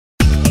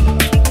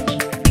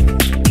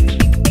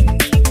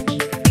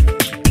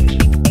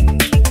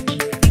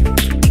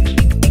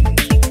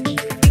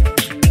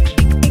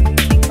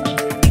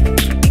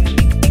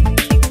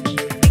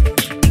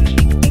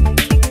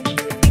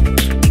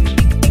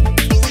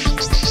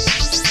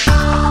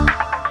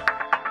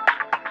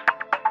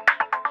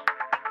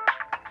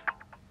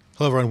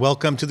Hello everyone,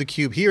 welcome to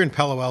theCUBE here in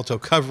Palo Alto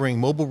covering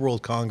Mobile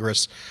World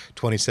Congress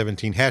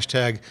 2017,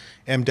 hashtag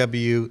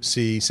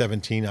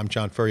MWC17. I'm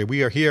John Furrier.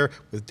 We are here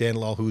with Dan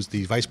Lahl, who's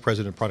the Vice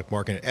President of Product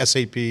Marketing at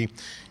SAP.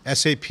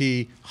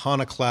 SAP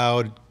HANA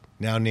Cloud,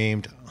 now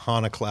named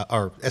HANA Cloud,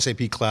 or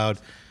SAP Cloud.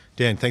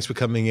 Dan, thanks for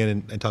coming in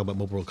and talking about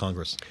Mobile World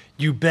Congress.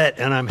 You bet,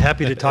 and I'm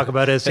happy to talk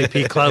about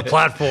SAP Cloud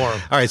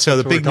Platform. All right,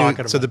 so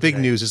the big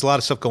news, there's a lot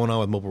of stuff going on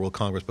with Mobile World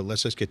Congress, but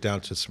let's just get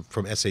down to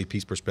from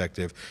SAP's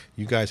perspective.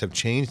 You guys have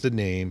changed the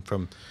name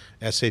from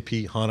SAP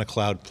HANA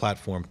Cloud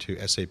Platform to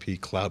SAP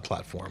Cloud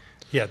Platform.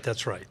 Yeah,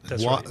 that's right.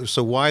 That's right.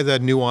 So why the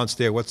nuance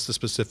there? What's the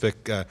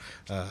specific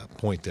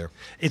point there?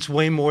 It's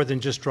way more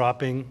than just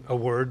dropping a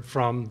word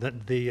from the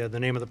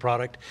name of the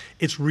product.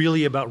 It's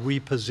really about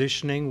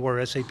repositioning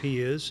where SAP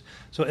is.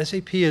 So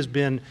SAP has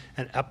been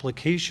an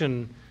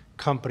application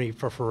company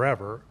for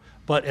forever,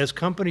 but as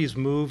companies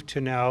move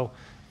to now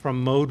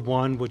from mode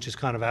 1, which is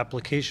kind of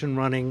application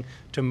running,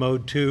 to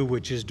mode 2,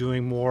 which is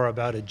doing more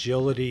about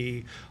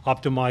agility,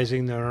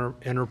 optimizing their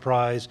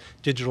enterprise,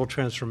 digital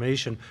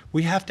transformation,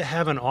 we have to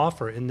have an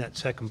offer in that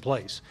second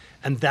place.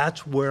 And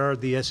that's where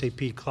the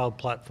SAP Cloud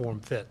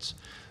Platform fits.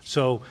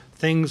 So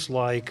things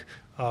like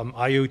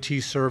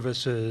IoT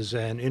services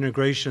and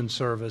integration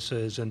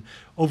services and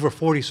over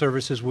 40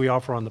 services we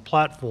offer on the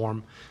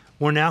platform.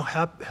 We're now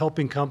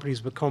helping companies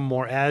become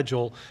more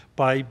agile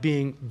by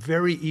being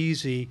very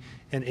easy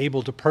and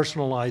able to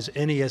personalize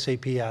any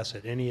SAP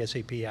asset, any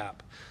SAP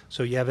app.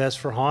 So you have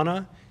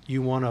S/4HANA,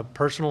 you want to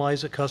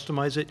personalize it,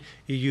 customize it,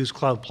 you use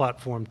Cloud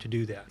Platform to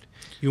do that.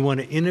 You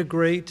want to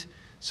integrate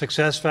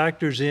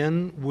SuccessFactors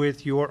in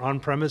with your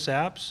on-premise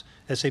apps,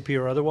 SAP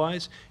or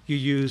otherwise, you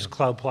use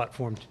Cloud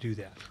Platform to do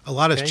that. A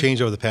lot has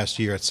changed over the past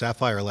year. At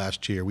Sapphire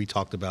last year, we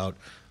talked about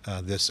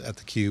this at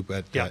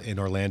theCUBE in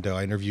Orlando.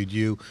 I interviewed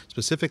you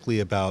specifically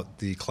about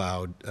the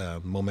cloud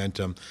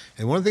momentum.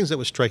 And one of the things that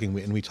was striking,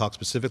 and we talked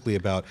specifically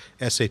about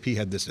SAP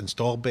had this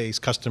install base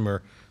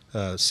customer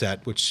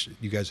set, which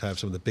you guys have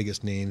some of the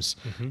biggest names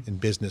in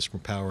business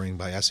from powering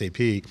by SAP,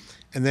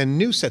 and then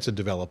new sets of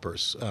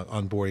developers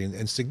onboarding.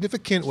 And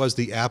significant was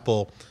the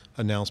Apple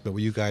announcement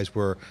where you guys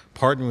were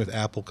partnering with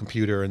Apple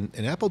Computer, and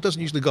Apple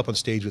doesn't usually go up on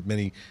stage with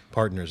many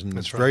partners, and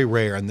it's very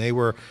rare, and they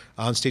were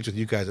on stage with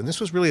you guys. And this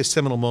was really a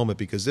seminal moment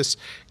because this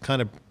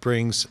kind of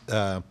brings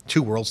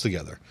two worlds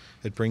together.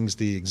 It brings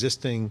the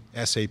existing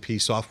SAP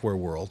software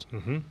world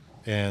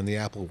and the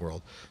Apple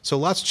world. So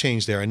lots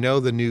changed there. I know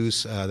the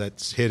news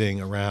that's hitting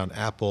around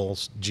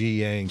Apple's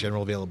GA,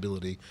 general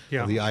availability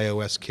of the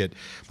iOS kit,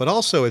 but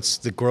also it's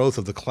the growth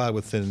of the cloud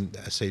within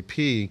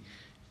SAP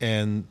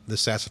and the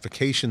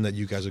SaaSification that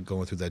you guys are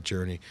going through that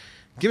journey.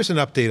 Give us an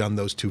update on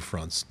those two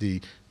fronts.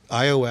 The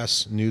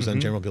iOS news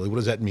on general availability, what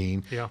does that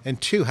mean? And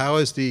two, how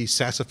is the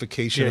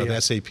SaaSification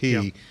of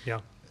SAP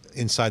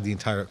inside the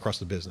across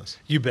the business?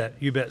 You bet,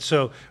 you bet.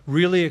 So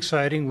really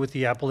exciting with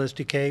the Apple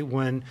SDK.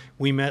 When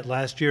we met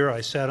last year,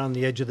 I sat on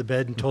the edge of the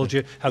bed and told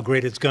you how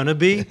great it's going to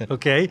be,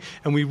 okay?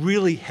 And we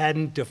really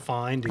hadn't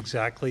defined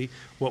exactly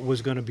what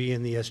was going to be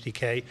in the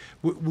SDK.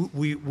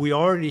 We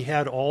already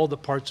had all the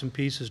parts and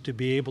pieces to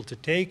be able to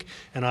take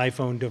an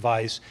iPhone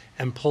device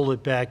and pull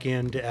it back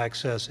in to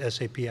access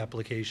SAP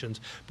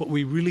applications. But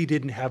we really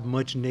didn't have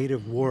much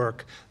native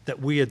work that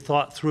we had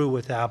thought through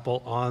with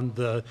Apple on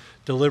the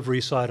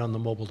delivery side on the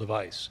mobile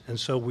device. And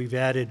so we've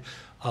added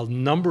a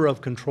number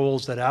of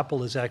controls that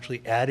Apple is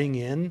actually adding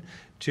in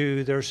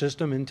to their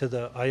system into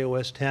the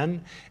iOS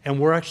 10, and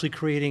we're actually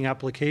creating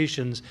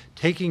applications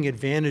taking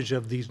advantage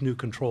of these new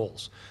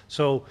controls.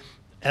 So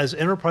as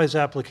enterprise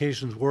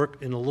applications work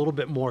in a little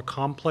bit more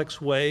complex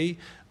way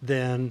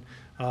than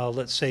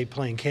let's say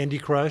playing Candy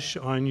Crush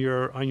on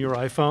your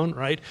iPhone,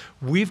 right?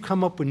 We've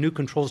come up with new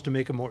controls to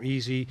make it more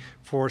easy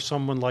for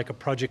someone like a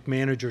project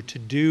manager to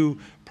do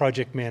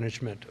project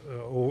management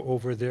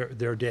over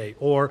their day,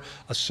 or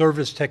a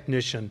service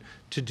technician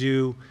to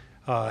do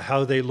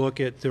how they look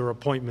at their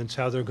appointments,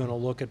 how they're going to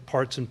look at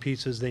parts and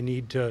pieces they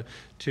need to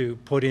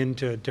put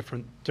into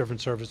different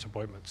service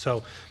appointments.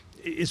 So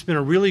it's been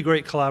a really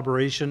great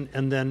collaboration.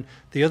 And then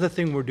the other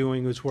thing we're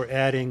doing is we're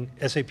adding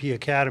SAP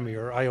Academy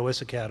or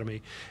iOS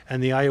Academy.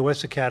 And the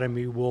iOS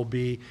Academy will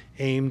be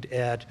aimed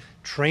at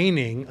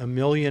training 1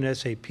 million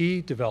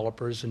SAP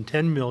developers and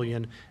 10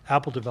 million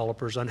Apple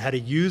developers on how to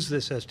use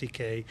this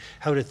SDK,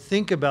 how to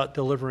think about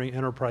delivering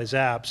enterprise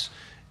apps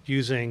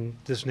using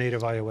this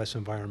native iOS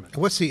environment.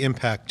 What's the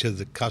impact to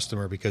the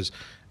customer? Because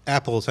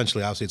Apple,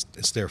 essentially, obviously,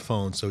 it's their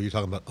phone, so you're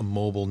talking about a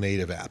mobile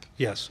native app.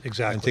 Yes,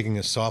 exactly. And taking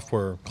a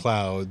software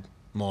cloud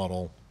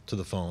model to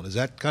the phone. Is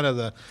that kind of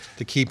the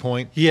key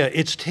point? Yeah,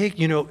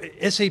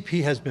 SAP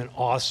has been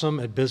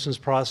awesome at business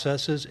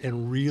processes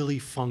and really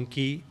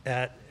funky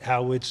at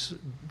how it's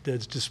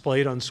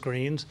displayed on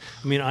screens.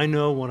 I mean, I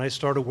know when I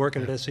started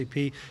working at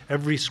SAP,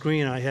 every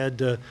screen I had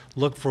to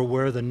look for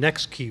where the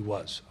next key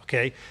was,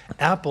 okay?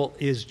 Apple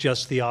is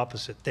just the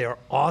opposite. They are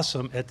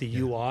awesome at the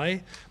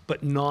UI,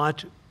 but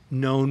not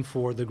known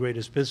for the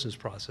greatest business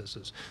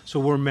processes. So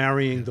we're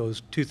marrying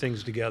those two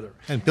things together.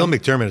 And Bill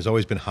McDermott has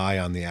always been high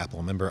on the Apple.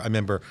 I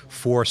remember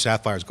 4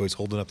 Sapphires ago, he's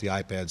holding up the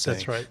iPad saying,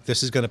 That's right.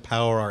 "This is going to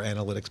power our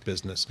analytics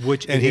business."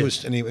 Which and he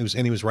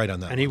was right on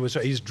that. And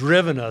he's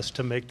driven us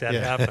to make that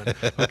happen.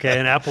 Okay,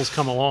 and Apple's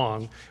come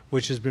along,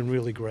 which has been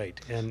really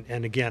great.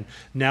 And again,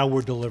 now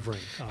we're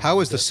delivering. How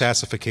is the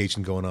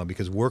SaaSification going on?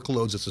 Because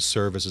workloads as a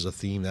service is a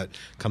theme that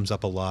comes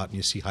up a lot, and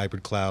you see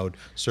hybrid cloud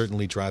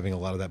certainly driving a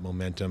lot of that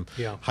momentum.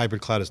 Yeah.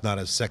 Hybrid cloud is not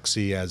as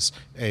sexy as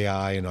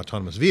AI and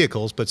autonomous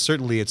vehicles, but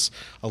certainly it's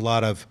a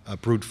lot of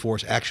brute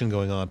force action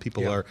going on.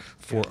 People are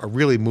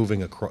really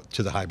moving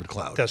to the hybrid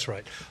cloud. That's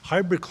right.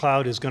 Hybrid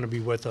cloud is going to be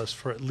with us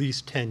for at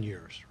least 10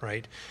 years,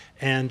 right?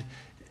 And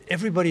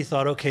everybody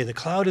thought, okay, the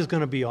cloud is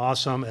going to be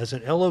awesome. As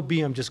an LOB,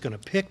 I'm just going to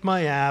pick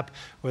my app,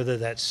 whether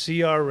that's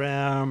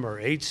CRM or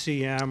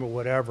HCM or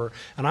whatever,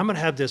 and I'm going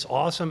to have this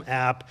awesome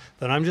app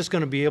that I'm just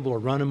going to be able to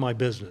run in my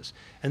business.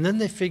 And then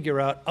they figure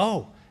out,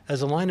 oh,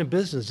 as a line of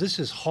business, this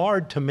is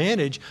hard to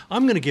manage.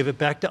 I'm going to give it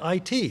back to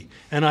IT.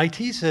 And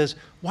IT says,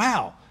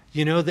 wow,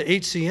 you know, the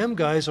HCM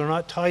guys are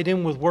not tied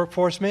in with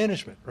workforce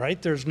management,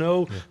 right? There's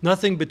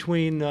nothing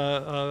between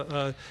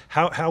how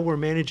we're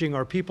managing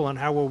our people and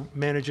how we're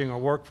managing our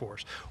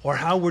workforce, or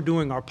how we're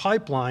doing our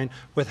pipeline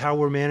with how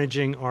we're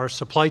managing our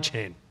supply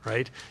chain,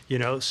 right? You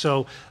know,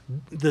 so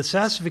the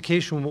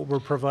SaaSification, what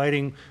we're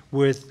providing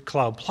with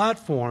Cloud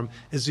Platform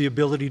is the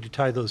ability to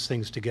tie those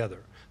things together.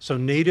 So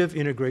native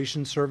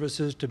integration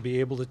services to be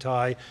able to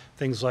tie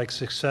things like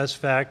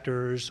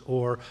SuccessFactors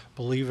or,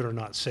 believe it or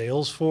not,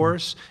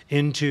 Salesforce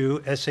into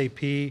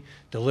SAP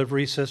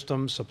delivery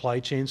systems,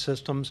 supply chain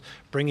systems,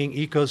 bringing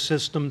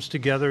ecosystems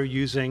together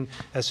using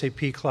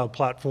SAP Cloud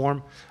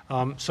Platform.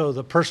 So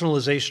the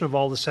personalization of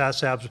all the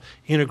SaaS apps,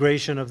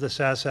 integration of the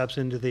SaaS apps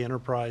into the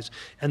enterprise,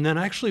 and then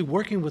actually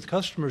working with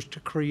customers to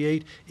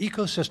create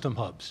ecosystem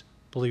hubs,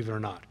 believe it or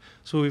not.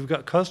 So we've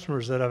got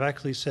customers that have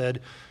actually said,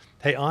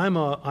 hey, I'm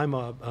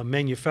a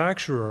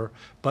manufacturer,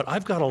 but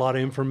I've got a lot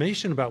of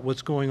information about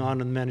what's going on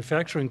in the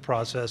manufacturing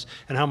process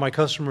and how my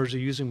customers are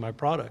using my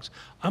products.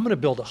 I'm going to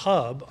build a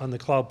hub on the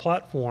cloud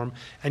platform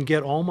and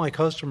get all my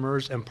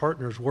customers and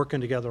partners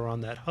working together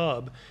on that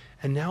hub.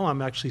 And now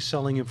I'm actually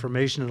selling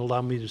information and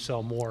allow me to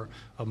sell more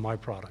of my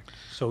product.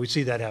 So we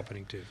see that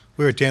happening too.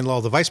 We're at Dan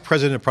Lahl, the Vice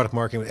President of Product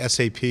Marketing with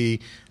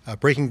SAP,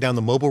 breaking down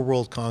the Mobile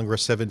World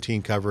Congress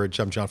 17 coverage.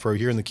 I'm John Furrier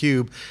here in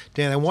theCUBE.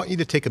 Dan, I want you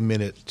to take a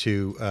minute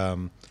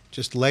to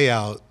just lay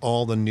out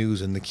all the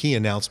news and the key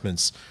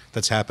announcements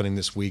that's happening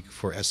this week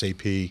for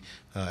SAP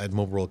at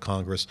Mobile World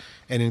Congress,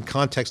 and in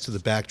context to the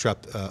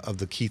backdrop of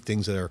the key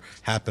things that are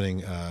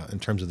happening in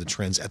terms of the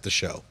trends at the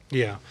show.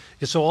 Yeah,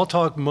 so I'll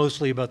talk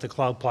mostly about the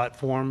cloud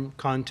platform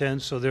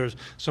content. So there's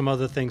some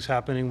other things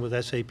happening with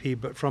SAP,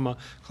 but from a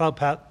cloud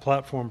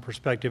platform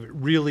perspective, it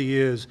really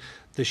is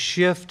the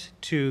shift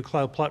to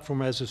cloud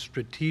platform as a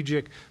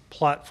strategic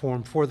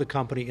platform for the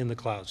company in the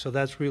cloud. So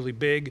that's really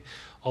big.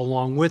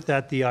 Along with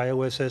that, the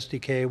iOS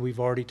SDK we've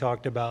already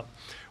talked about.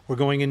 We're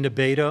going into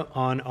beta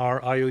on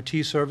our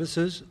IoT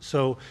services.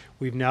 So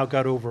we've now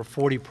got over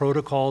 40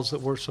 protocols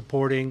that we're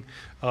supporting.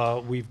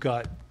 We've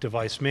got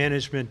device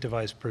management,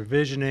 device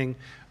provisioning,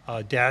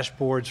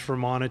 dashboards for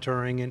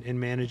monitoring and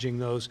managing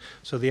those.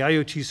 So the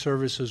IoT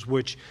services,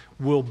 which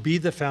will be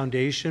the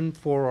foundation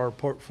for our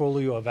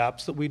portfolio of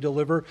apps that we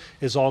deliver,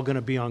 is all going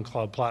to be on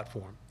cloud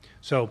platform.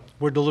 So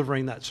we're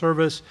delivering that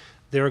service.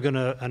 They're going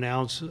to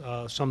announce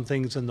some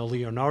things in the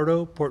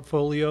Leonardo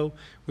portfolio,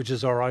 which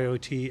is our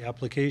IoT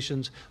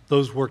applications.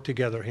 Those work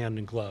together hand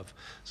in glove.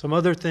 Some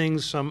other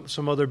things,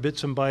 some other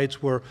bits and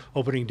bytes, we're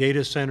opening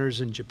data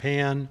centers in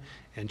Japan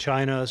and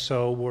China,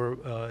 so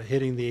we're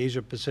hitting the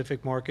Asia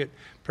Pacific market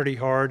pretty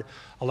hard,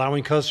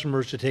 allowing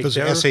customers to take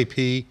their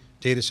SAP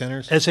data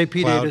centers? SAP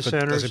Cloud, data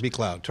centers SAP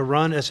Cloud. to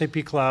run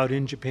SAP Cloud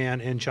in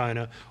Japan and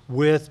China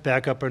with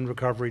backup and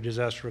recovery,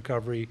 disaster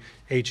recovery,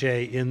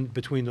 HA in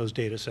between those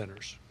data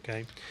centers,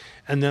 okay?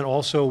 And then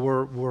also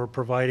we're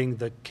providing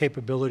the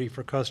capability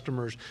for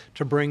customers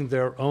to bring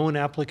their own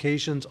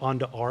applications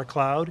onto our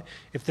cloud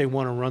if they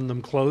want to run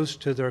them close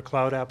to their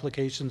cloud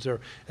applications, their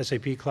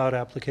SAP Cloud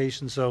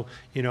applications. So,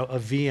 you know, a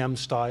VM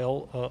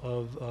style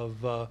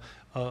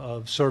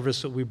of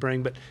service that we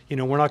bring, but you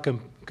know, we're not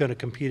going to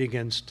compete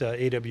against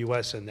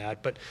AWS in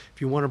that. But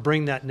if you want to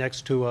bring that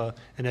next to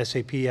an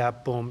SAP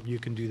app, boom, you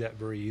can do that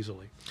very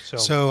easily.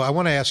 So I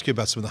want to ask you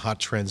about some of the hot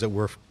trends that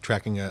we're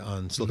tracking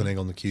on SiliconANGLE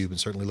on theCUBE, and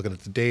certainly looking at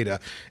the data.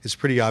 It's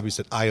pretty obvious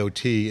that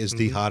IoT is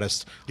the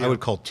hottest, I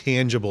would call,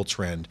 tangible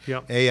trend.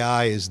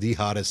 AI is the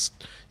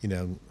hottest, you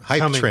know,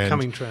 hype trend.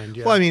 Coming trend,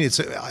 yeah. Well, I mean,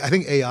 I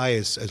think AI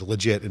is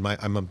legit.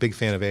 I'm a big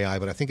fan of AI,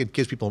 but I think it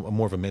gives people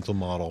more of a mental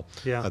model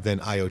than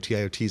IoT.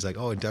 IoT is like,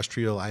 oh,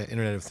 industrial,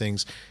 Internet of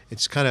Things.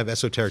 It's kind of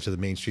esoteric to the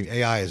mainstream.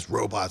 AI is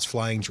robots,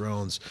 flying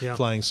drones,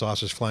 flying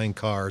saucers, flying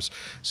cars.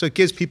 So it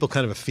gives people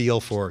kind of a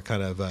feel for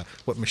kind of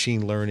what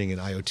machine learning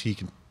and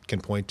IoT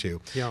can point to.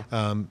 Yeah.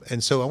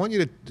 And so I want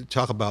you to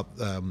talk about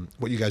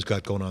what you guys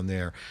got going on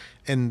there.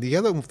 And the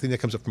other thing that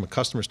comes up from a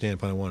customer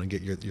standpoint I want to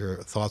get your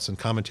thoughts and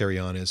commentary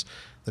on is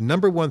the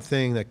number one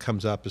thing that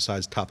comes up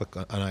besides topic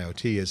on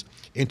IoT is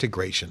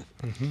integration.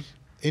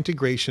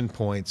 Integration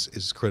points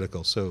is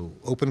critical. So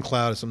open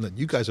cloud is something that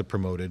you guys have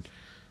promoted.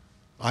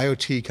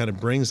 IoT kind of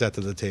brings that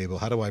to the table.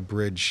 How do I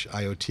bridge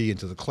IoT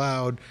into the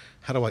cloud?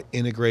 How do I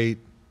integrate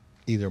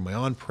either my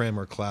on-prem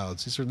or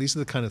clouds? These are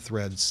the kind of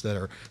threads that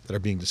are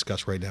being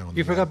discussed right now.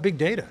 You forgot big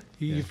data.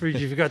 You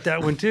forgot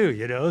that one too,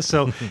 you know?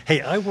 So, hey,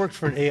 I worked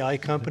for an AI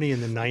company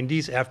in the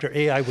 90s after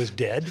AI was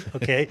dead,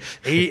 okay?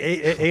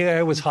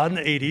 AI was hot in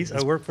the 80s.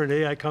 I worked for an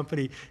AI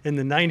company in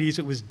the 90s.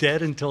 It was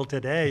dead until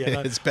today.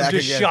 And It's back I'm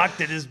just again. shocked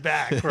it is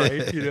back,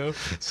 right? You know?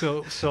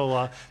 So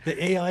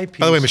the AI piece.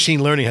 By the way,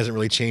 machine learning hasn't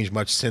really changed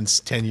much since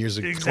 10 years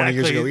ago, 20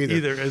 years ago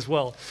either. As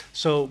well.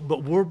 So,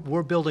 but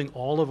we're building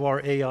all of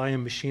our AI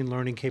and machine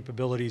learning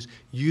capabilities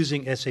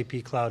using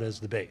SAP Cloud as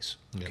the base.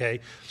 Okay,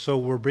 so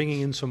we're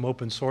bringing in some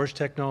open source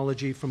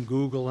technology from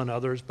Google and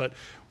others, but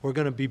we're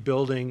going to be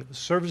building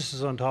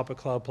services on top of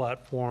Cloud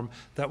Platform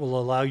that will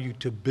allow you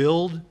to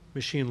build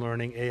machine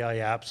learning AI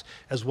apps,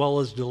 as well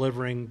as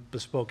delivering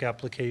bespoke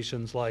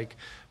applications like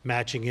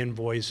matching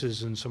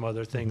invoices and some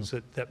other things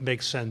that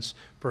make sense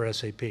for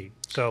SAP.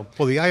 So,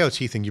 well, the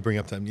IoT thing you bring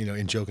up,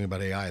 in joking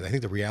about AI, I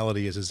think the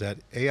reality is that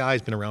AI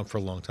has been around for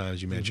a long time,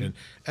 as you mentioned,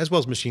 as well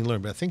as machine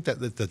learning. But I think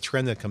that the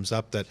trend that comes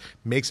up that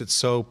makes it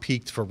so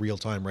peaked for real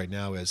time right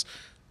now is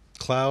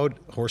cloud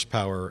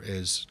horsepower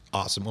is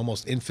awesome,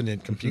 almost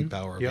infinite compute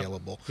power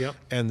available,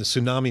 and the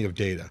tsunami of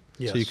data.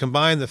 So you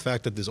combine the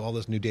fact that there's all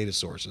this new data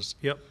sources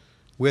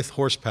with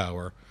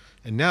horsepower,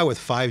 and now with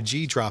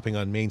 5G dropping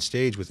on main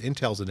stage with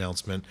Intel's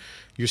announcement,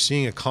 you're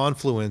seeing a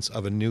confluence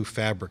of a new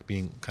fabric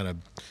being kind of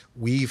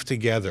weaved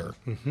together.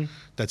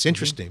 That's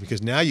interesting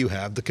because now you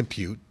have the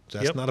compute.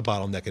 That's not a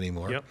bottleneck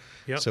anymore.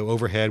 So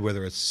overhead,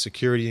 whether it's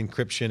security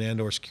encryption and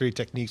or security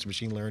techniques,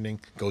 machine learning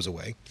goes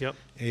away.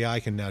 AI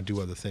can now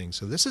do other things.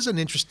 So this is an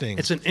interesting.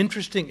 It's an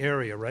interesting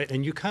area, right?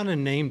 And you kind of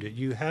named it.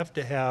 You have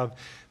to have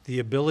the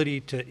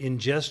ability to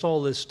ingest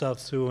all this stuff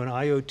through an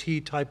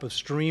IoT type of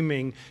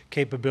streaming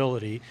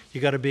capability. You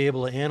got to be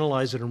able to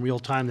analyze it in real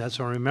time. That's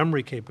our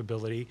in-memory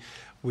capability.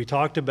 We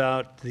talked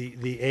about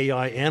the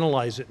AI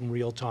analyze it in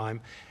real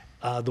time.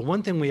 The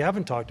one thing we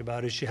haven't talked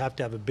about is you have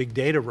to have a big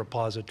data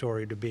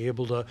repository to be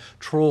able to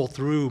troll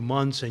through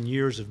months and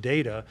years of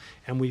data.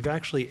 And we've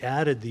actually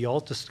added the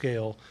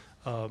AltaScale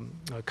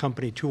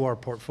company to our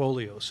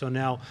portfolio. So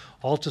now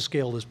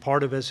AltaScale is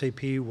part of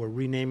SAP. We're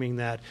renaming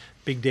that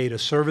Big Data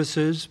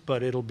Services,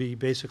 but it'll be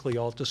basically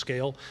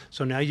AltaScale.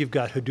 So now you've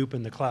got Hadoop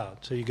in the cloud.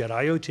 So you've got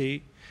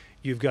IoT,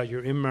 you've got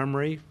your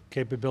in-memory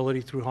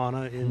capability through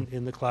HANA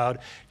in the cloud.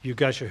 You've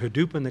got your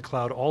Hadoop in the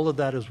cloud. All of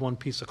that is one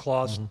piece of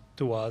cloth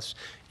to us.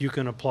 You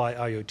can apply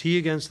IoT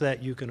against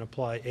that. You can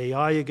apply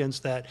AI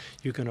against that.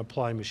 You can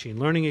apply machine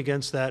learning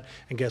against that.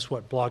 And guess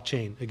what?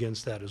 Blockchain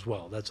against that as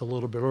well. That's a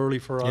little bit early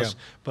for us,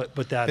 but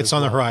that it's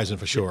on the horizon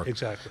for sure.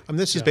 Exactly.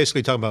 This is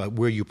basically talking about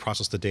where you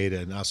process the data,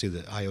 and obviously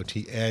the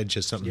IoT Edge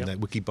is something that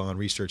Wikibon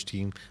research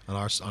team on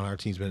our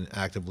team's been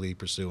actively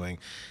pursuing.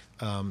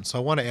 So I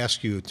want to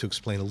ask you to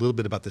explain a little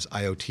bit about this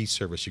IoT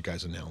service you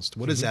guys announced.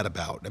 What is that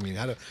about? I mean,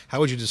 how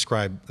would you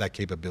describe that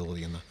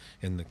capability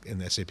in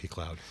the SAP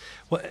Cloud?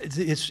 Well,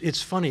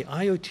 it's funny.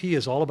 IoT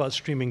is all about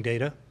streaming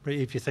data, right,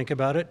 if you think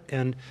about it.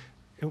 And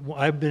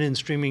I've been in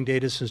streaming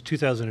data since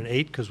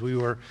 2008 because we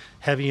were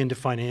heavy into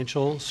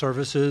financial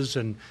services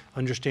and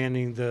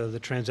understanding the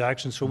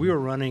transactions. So we were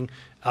running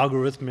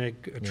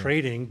algorithmic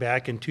trading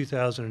back in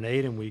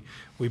 2008, and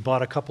we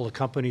bought a couple of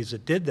companies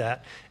that did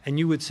that. And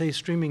you would say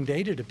streaming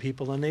data to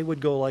people, and they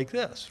would go like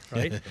this,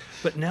 right?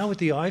 But now with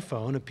the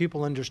iPhone, and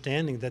people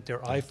understanding that their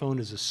iPhone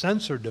is a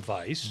sensor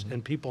device,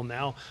 and people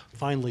now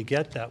finally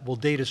get that, well,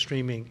 data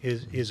streaming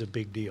is a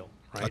big deal,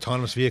 right?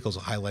 Autonomous vehicles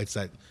highlights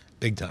that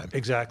big time.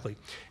 Exactly.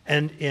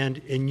 And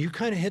you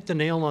kind of hit the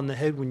nail on the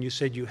head when you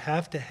said you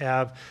have to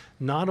have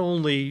not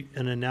only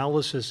an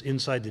analysis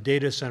inside the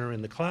data center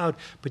in the cloud,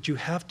 but you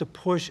have to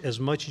push as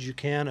much as you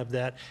can of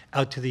that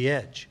out to the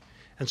edge.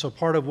 And so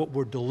part of what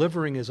we're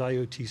delivering as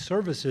IoT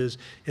services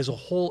is a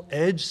whole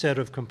edge set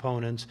of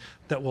components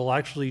that will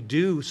actually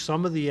do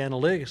some of the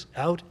analytics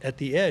out at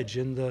the edge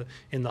in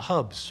the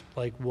hubs,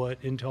 like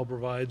what Intel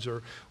provides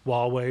or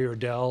Huawei or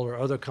Dell or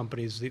other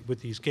companies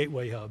with these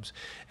gateway hubs,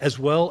 as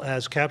well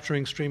as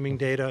capturing streaming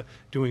data,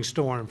 doing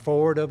store and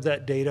forward of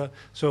that data.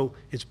 So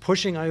it's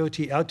pushing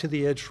IoT out to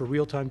the edge for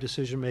real-time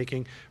decision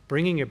making,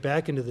 bringing it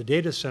back into the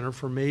data center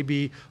for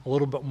maybe a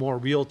little bit more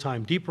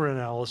real-time, deeper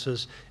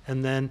analysis,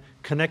 and then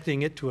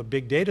connecting it to a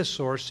big data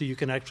source so you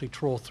can actually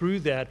troll through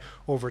that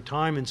over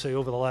time and say,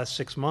 over the last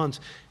 6 months,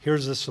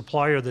 here's a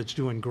supplier that's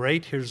doing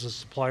great, here's a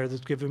supplier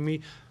that's giving me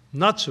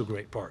not so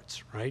great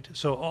parts, right?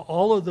 So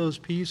all of those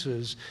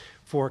pieces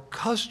for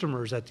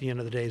customers at the end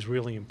of the day is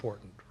really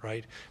important,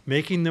 right?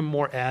 Making them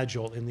more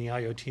agile in the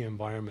IoT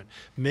environment,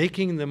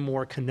 making them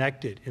more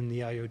connected in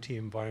the IoT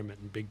environment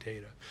and big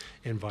data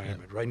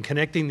environment, right? And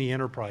connecting the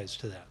enterprise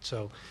to that.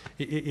 So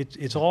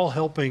it's all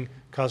helping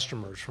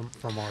customers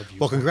from our view.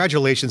 Well,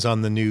 congratulations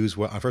on the news.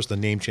 Well, first, the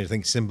name change, I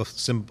think,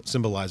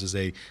 symbolizes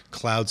a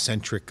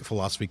cloud-centric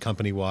philosophy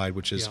company-wide,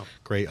 which is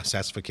great, a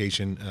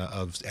SaaSification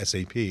of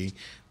SAP,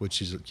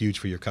 which is huge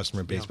for your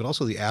customer base. But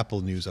also the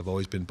Apple news I've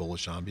always been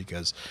bullish on,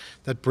 because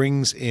that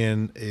brings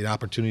in an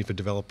opportunity for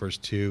developers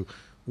to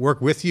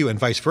work with you and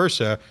vice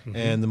versa,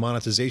 and the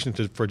monetization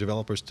for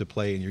developers to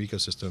play in your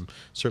ecosystem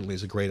certainly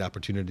is a great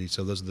opportunity.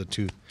 So those are the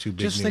two big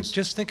news.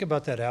 Just think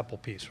about that Apple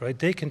piece, right?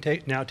 They can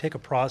now take a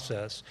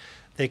process,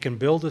 they can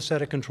build a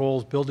set of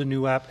controls, build a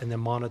new app, and then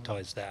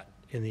monetize that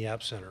in the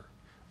App Center.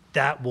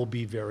 That will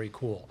be very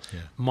cool.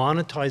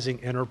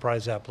 Monetizing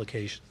enterprise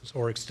applications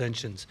or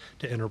extensions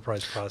to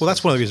enterprise processes. Well,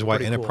 that's one of the reasons why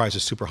enterprise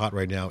is super hot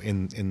right now,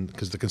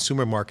 because the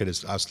consumer market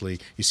is obviously,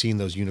 you've seen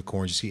those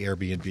unicorns, you see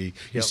Airbnb,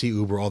 you see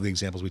Uber, all the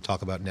examples we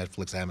talk about,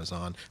 Netflix,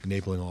 Amazon,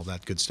 enabling all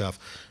that good stuff,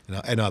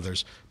 and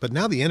others. But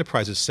now the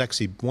enterprise is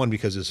sexy, one,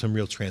 because there's some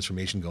real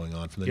transformation going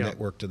on from the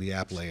network to the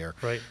app layer.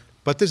 Right.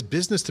 But there's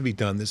business to be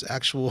done. There's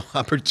actual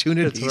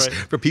opportunities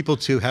for people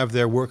to have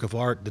their work of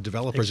art, the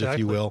developers, if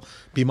you will,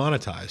 be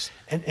monetized.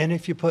 And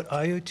if you put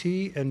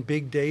IoT and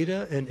big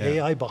data and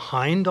AI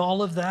behind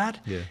all of that,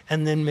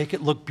 and then make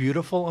it look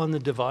beautiful on the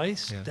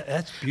device,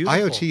 that's beautiful.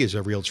 IoT is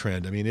a real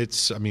trend.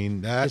 It's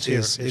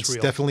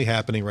definitely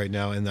happening right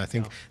now, and I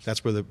think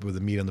that's where the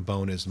meat on the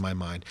bone is in my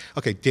mind.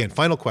 Okay, Dan,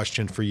 final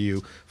question for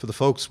you, for the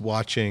folks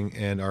watching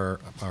and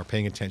are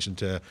paying attention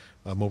to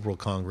Mobile World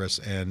Congress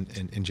and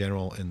in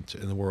general in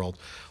the world.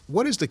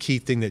 What is the key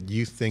thing that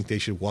you think they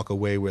should walk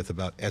away with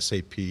about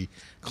SAP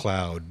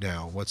Cloud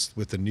now? What's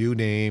with the new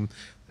name,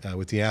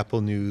 with the Apple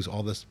news,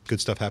 all this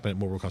good stuff happening at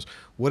Mobile World Congress?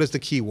 What is the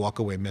key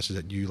walk-away message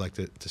that you like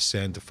to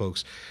send to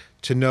folks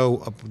to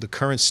know the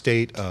current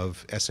state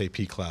of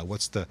SAP Cloud?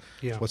 What's the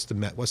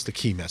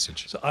key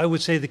message? So I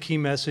would say the key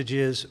message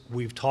is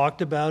we've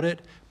talked about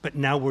it, but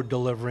now we're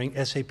delivering.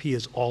 SAP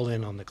is all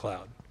in on the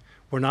cloud.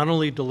 We're not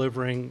only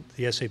delivering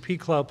the SAP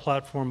Cloud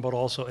Platform, but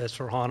also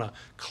S/4HANA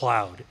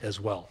Cloud as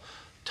well.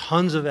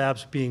 Tons of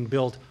apps being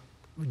built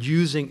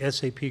using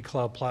SAP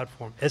Cloud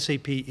Platform.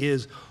 SAP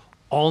is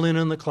all in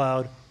on the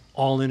cloud,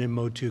 all in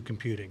Mode 2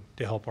 computing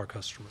to help our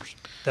customers.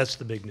 That's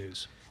the big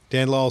news.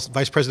 Dan Lahl,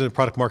 Vice President of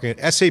Product Marketing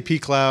at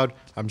SAP Cloud.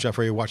 I'm John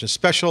Furrier, watching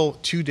special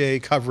 2-day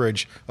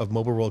coverage of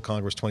Mobile World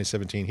Congress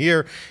 2017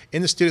 here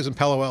in the studios in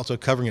Palo Alto,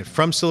 covering it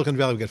from Silicon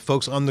Valley. We've got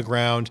folks on the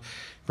ground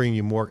bringing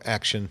you more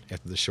action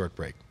after this short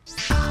break.